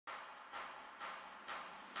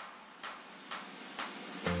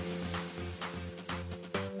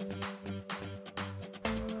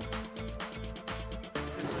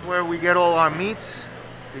where we get all our meats.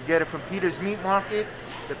 We get it from Peter's Meat Market,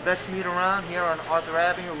 the best meat around here on Arthur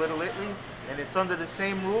Avenue, Little Italy, and it's under the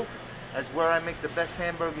same roof as where I make the best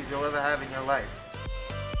hamburgers you'll ever have in your life.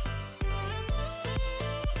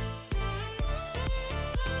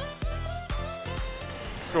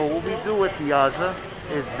 So what we do at Piazza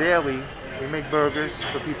is daily we make burgers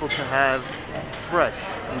for people to have fresh.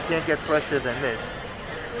 You can't get fresher than this.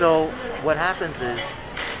 So what happens is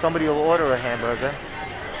somebody will order a hamburger,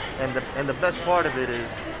 and the best part of it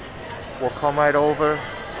is we'll come right over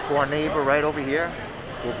to our neighbor right over here.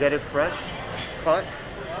 We'll get it fresh, cut.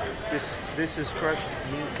 This is fresh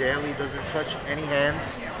meat daily, doesn't touch any hands.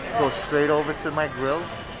 Goes straight over to my grill.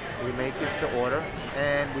 We make it to order,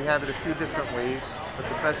 and we have it a few different ways, but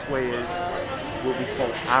the best way is what we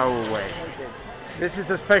call our way. This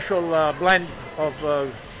is a special blend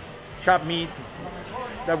of chopped meat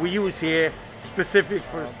that we use here, specific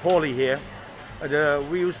for Paulie here.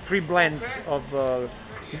 We use 3 blends of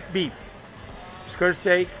beef: skirt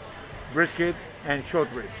steak, brisket, and short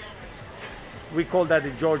ribs. We call that the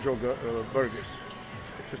Giorgio burgers.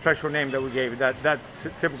 It's a special name that we gave that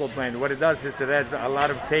typical blend. What it does is it adds a lot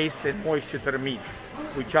of taste and moisture to the meat.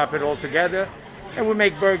 We chop it all together, and we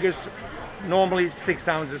make burgers normally 6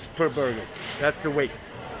 ounces per burger. That's the weight.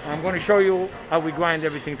 I'm going to show you how we grind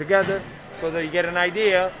everything together so that you get an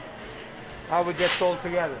idea how it gets all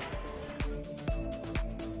together.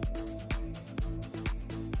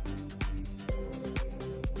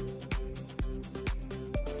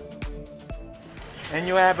 And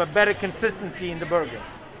you have a better consistency in the burger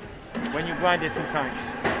when you grind it 2 times.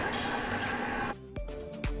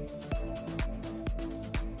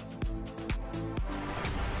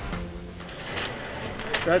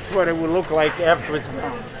 That's what it will look like after it's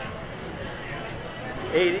ground.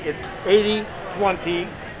 It's 80-20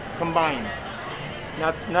 combined.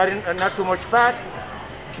 Not too much fat,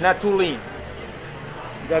 not too lean.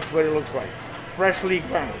 That's what it looks like. Freshly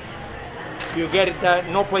ground. You get it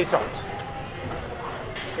no place else,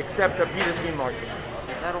 except at Peter's Meat Market.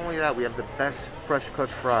 Not only that, we have the best fresh cut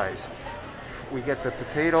fries. We get the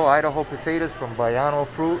Idaho potatoes from Bayano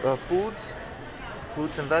Foods,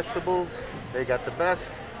 fruits and vegetables. They got the best.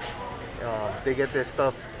 They get their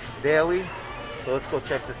stuff daily. So let's go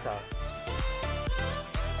check this out.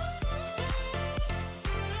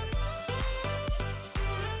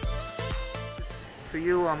 For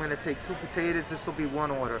you, I'm going to take 2 potatoes. This will be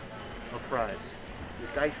 1 order of fries. You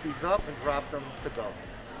dice these up and drop them to go.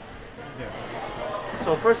 Yeah.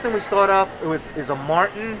 So first thing we start off with is a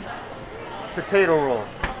Martin potato roll.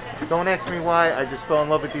 Don't ask me why, I just fell in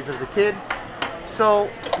love with these as a kid. So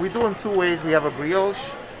we do them 2 ways. We have a brioche.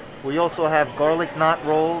 We also have garlic knot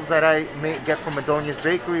rolls that I get from Adonia's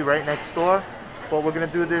Bakery right next door. But we're going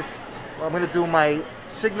to do this, I'm going to do my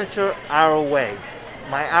signature Our Way.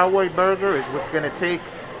 My Our Way burger is what's going to take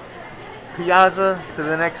Piazza to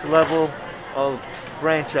the next level of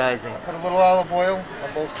franchising. Put a little olive oil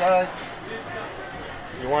on both sides.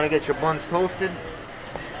 You want to get your buns toasted.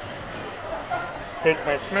 Take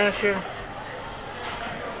my smasher.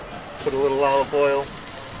 Put a little olive oil.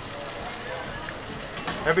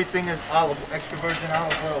 Everything is extra virgin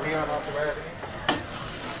olive oil here on Arthur Avenue.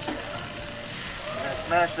 And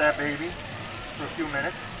smash that baby for a few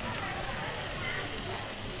minutes.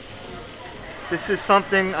 This is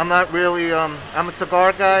something I'm not really, I'm a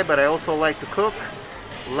cigar guy, but I also like to cook.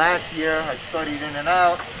 Last year I studied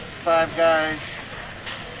In-N-Out, Five Guys,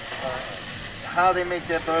 how they make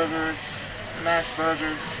their burgers, smash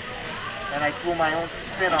burgers, and I threw my own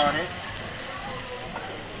spin on it.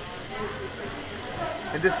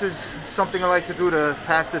 And this is something I like to do to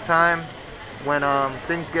pass the time when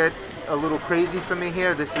things get a little crazy for me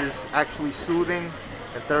here. This is actually soothing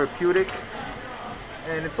and therapeutic.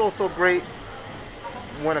 And it's also great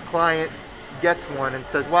when a client gets one and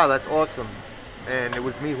says, wow, that's awesome, and it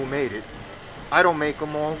was me who made it. I don't make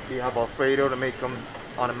them all. You have Alfredo to make them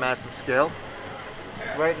on a massive scale.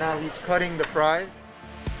 Right now he's cutting the fries.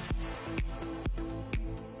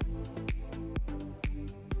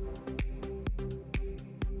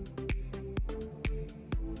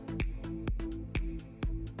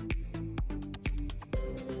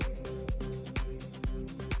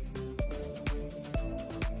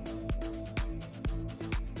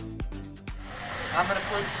 I'm going to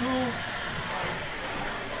put 2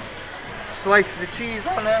 slices of cheese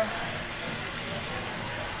on there.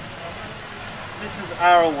 This is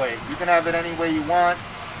Our Way. You can have it any way you want.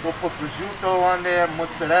 We'll put prosciutto on there,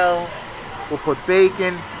 mozzarella, we'll put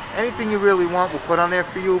bacon. Anything you really want we'll put on there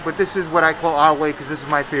for you, but this is what I call Our Way because this is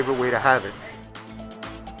my favorite way to have it.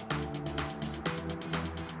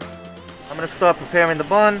 I'm going to start preparing the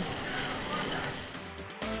bun.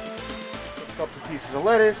 pieces of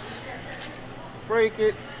lettuce, break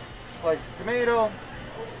it, slice of tomato,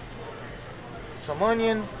 some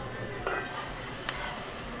onion.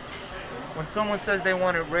 When someone says they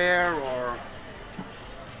want it rare or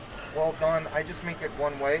well done, I just make it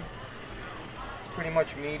one way. It's pretty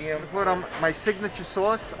much medium. But my signature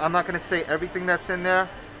sauce, I'm not going to say everything that's in there,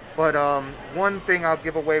 but one thing I'll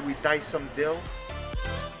give away, we dice some dill.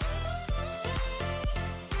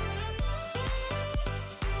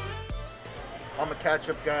 I'm a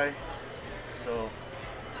ketchup guy, so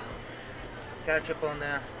ketchup on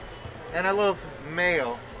there. And I love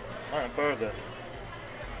mayo on a burger.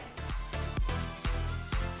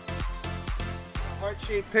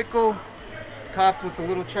 Heart-shaped pickle, topped with a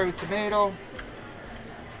little cherry tomato.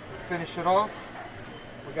 Finish it off.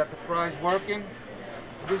 We got the fries working.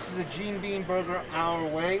 This is a Gene Bean burger our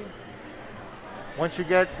way. Once you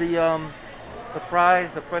get the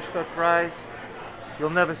fries, the fresh cut fries, you'll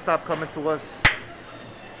never stop coming to us.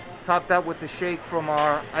 Top that with the shake from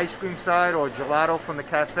our ice cream side or gelato from the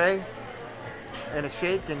cafe, and a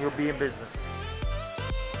shake, and you'll be in business.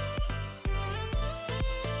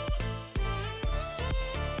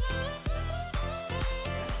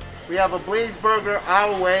 We have a Blaze Burger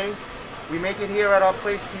our way. We make it here at our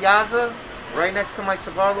place Piazza, right next to my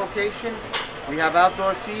cigar location. We have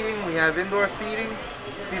outdoor seating, we have indoor seating.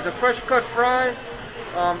 These are fresh cut fries,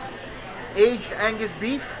 aged Angus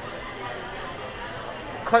beef,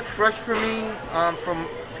 cut fresh for me from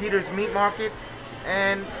Peter's Meat Market,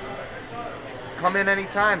 and come in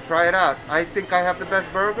anytime, try it out. I think I have the best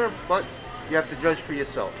burger, but you have to judge for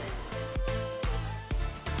yourself.